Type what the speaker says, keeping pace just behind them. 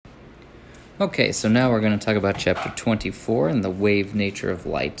Okay, so now we're going to talk about chapter 24 and the wave nature of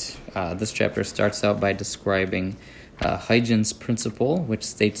light. This chapter starts out by describing Huygens' principle, which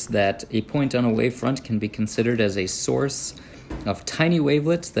states that a point on a wavefront can be considered as a source of tiny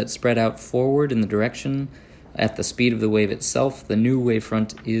wavelets that spread out forward in the direction at the speed of the wave itself. The new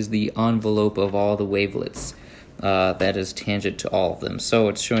wavefront is the envelope of all the wavelets that is tangent to all of them. So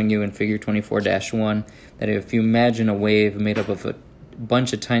it's showing you in figure 24-1 that if you imagine a wave made up of a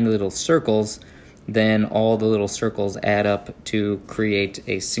bunch of tiny little circles, then all the little circles add up to create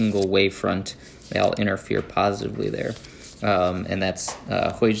a single wavefront. They all interfere positively there. And that's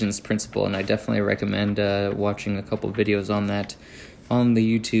Huygens' principle, and I definitely recommend watching a couple videos on that on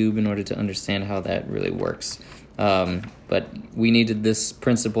the YouTube in order to understand how that really works. But we needed this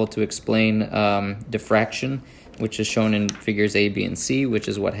principle to explain diffraction, which is shown in figures A, B, and C, which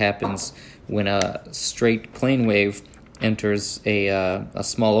is what happens when a straight plane wave enters a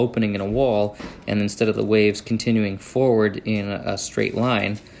small opening in a wall, and instead of the waves continuing forward in a straight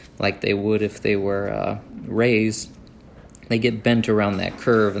line like they would if they were rays, they get bent around that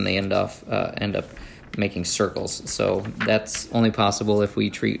curve and they end up making circles. So that's only possible if we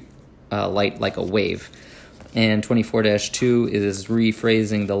treat light like a wave. And 24-2 is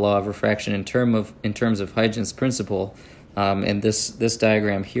rephrasing the law of refraction in terms of Huygens' principle. And this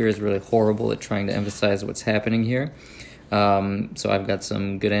diagram here is really horrible at trying to emphasize what's happening here. So I've got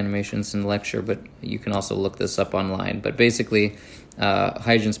some good animations in the lecture, but you can also look this up online. But basically,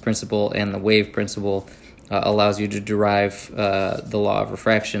 Huygens' principle and the wave principle allows you to derive the law of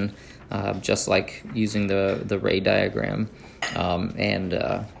refraction, just like using the ray diagram.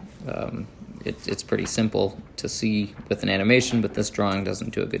 It's pretty simple to see with an animation, but this drawing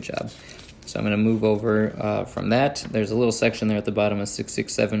doesn't do a good job. So I'm going to move over from that. There's a little section there at the bottom of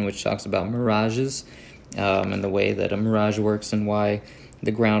 667 which talks about mirages and the way that a mirage works and why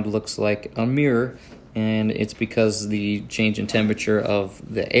the ground looks like a mirror. And it's because the change in temperature of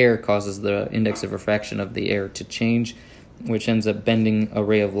the air causes the index of refraction of the air to change, which ends up bending a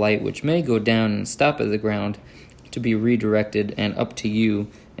ray of light which may go down and stop at the ground to be redirected and up to you.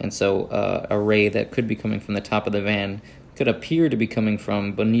 And so a ray that could be coming from the top of the van could appear to be coming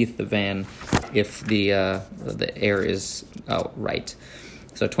from beneath the van if the air is right.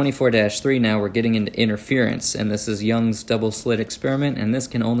 So 24-3, now we're getting into interference, and this is Young's double slit experiment, and this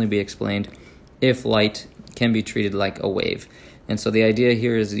can only be explained if light can be treated like a wave. And so the idea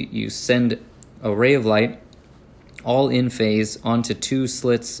here is you send a ray of light all in phase onto two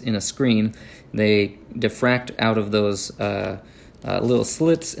slits in a screen. They diffract out of those little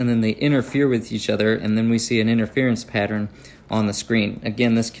slits, and then they interfere with each other, and then we see an interference pattern on the screen.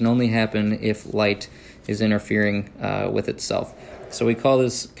 Again, this can only happen if light is interfering with itself. So we call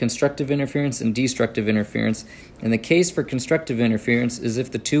this constructive interference and destructive interference. And the case for constructive interference is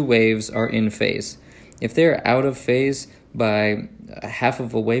if the two waves are in phase. If they're out of phase by half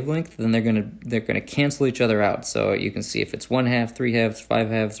of a wavelength, then they're gonna cancel each other out. So you can see if it's 1/2, 3/2,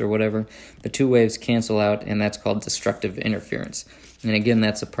 5/2, or whatever, the two waves cancel out, and that's called destructive interference. And again,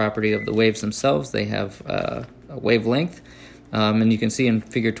 that's a property of the waves themselves. They have a wavelength, and you can see in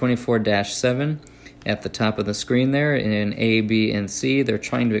figure 24-7 at the top of the screen there in A, B, and C, they're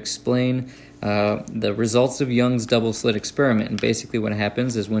trying to explain the results of Young's double slit experiment. And basically what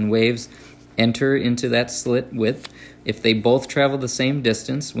happens is when waves enter into that slit width, if they both travel the same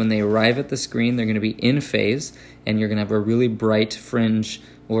distance, when they arrive at the screen, they're going to be in phase, and you're going to have a really bright fringe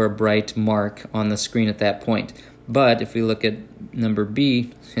or a bright mark on the screen at that point. But if we look at number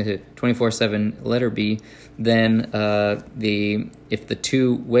B, 24-7 letter B, then if the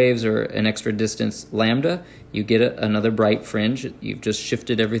two waves are an extra distance lambda, you get another bright fringe. You've just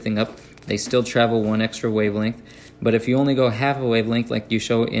shifted everything up. They still travel one extra wavelength. But if you only go half a wavelength, like you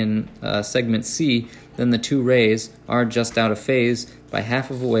show in segment C, then the two rays are just out of phase by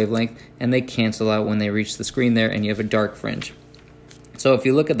half of a wavelength, and they cancel out when they reach the screen there, and you have a dark fringe. So if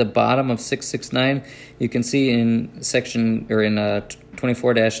you look at the bottom of 669, you can see in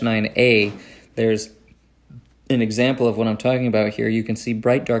 24-9A, there's an example of what I'm talking about here. You can see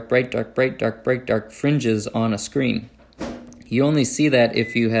bright, dark, bright, dark, bright, dark, bright, dark fringes on a screen. You only see that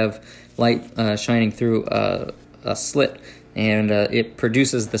if you have light shining through a slit, and it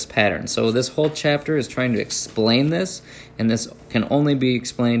produces this pattern. So this whole chapter is trying to explain this, and this can only be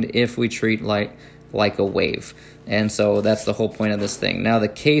explained if we treat light like a wave. And so that's the whole point of this thing. Now the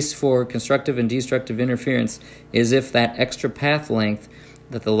case for constructive and destructive interference is if that extra path length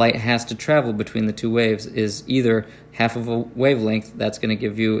that the light has to travel between the two waves is either half of a wavelength, that's going to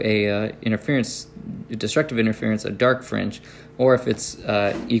give you a destructive interference, a dark fringe, or if it's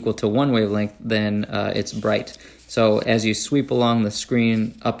equal to one wavelength, then it's bright. So as you sweep along the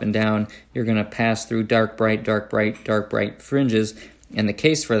screen up and down, you're going to pass through dark, bright, dark, bright, dark, bright fringes. And the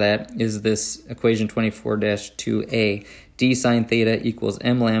case for that is this equation 24-2a. D sine theta equals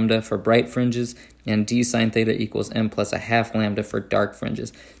m lambda for bright fringes, and d sine theta equals m plus a half lambda for dark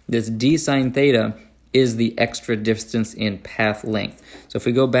fringes. This d sine theta is the extra distance in path length. So if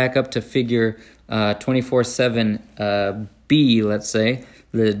we go back up to figure 24-7b, let's say,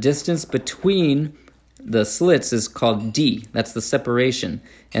 the distance between the slits is called d. That's the separation.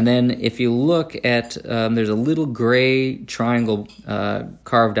 And then if you look at, there's a little gray triangle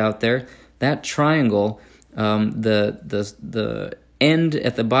carved out there. That triangle, the end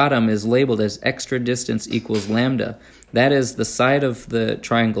at the bottom is labeled as extra distance equals lambda. That is the side of the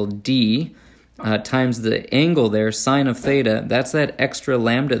triangle D times the angle there, sine of theta. That's that extra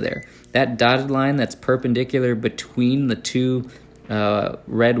lambda there. That dotted line that's perpendicular between the two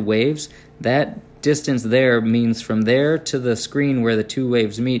red waves, that distance there means from there to the screen where the two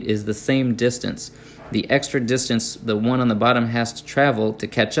waves meet is the same distance. The extra distance the one on the bottom has to travel to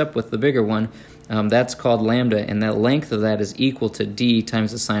catch up with the bigger one, that's called lambda, and that length of that is equal to d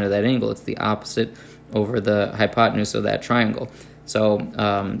times the sine of that angle. It's the opposite over the hypotenuse of that triangle. So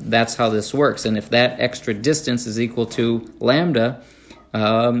that's how this works. And if that extra distance is equal to lambda,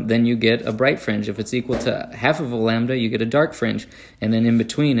 then you get a bright fringe. If it's equal to half of a lambda, you get a dark fringe. And then in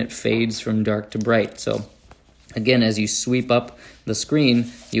between, it fades from dark to bright. So again, as you sweep up the screen,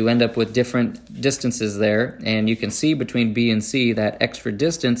 you end up with different distances there. And you can see between B and C that extra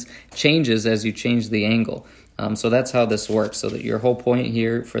distance changes as you change the angle. So that's how this works. So that your whole point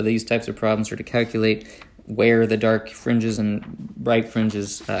here for these types of problems are to calculate where the dark fringes and bright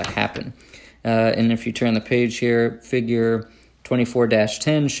fringes happen. And if you turn the page here, figure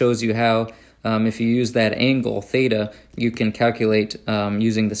 24-10 shows you how if you use that angle, theta, you can calculate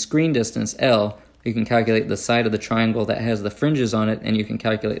using the screen distance, L, you can calculate the side of the triangle that has the fringes on it, and you can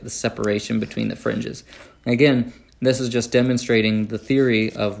calculate the separation between the fringes. Again, this is just demonstrating the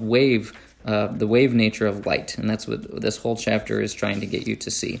theory of the wave nature of light, and that's what this whole chapter is trying to get you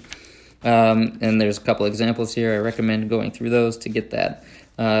to see. And there's a couple examples here. I recommend going through those to get that.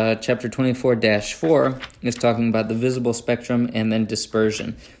 Chapter 24-4 is talking about the visible spectrum and then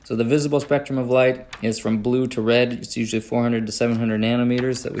dispersion. So the visible spectrum of light is from blue to red. It's usually 400 to 700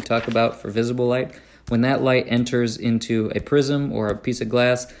 nanometers that we talk about for visible light. When that light enters into a prism or a piece of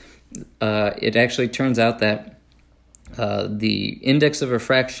glass, it actually turns out that the index of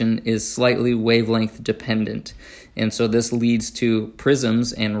refraction is slightly wavelength dependent. And so this leads to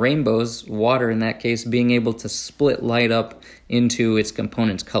prisms and rainbows, water in that case, being able to split light up into its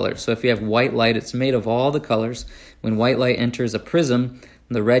components colors. So if you have white light, it's made of all the colors. When white light enters a prism,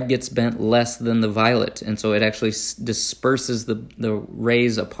 the red gets bent less than the violet, and so it actually disperses the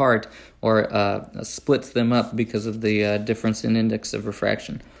rays apart or splits them up because of the difference in index of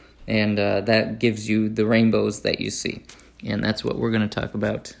refraction. And that gives you the rainbows that you see. And that's what we're going to talk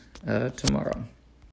about tomorrow.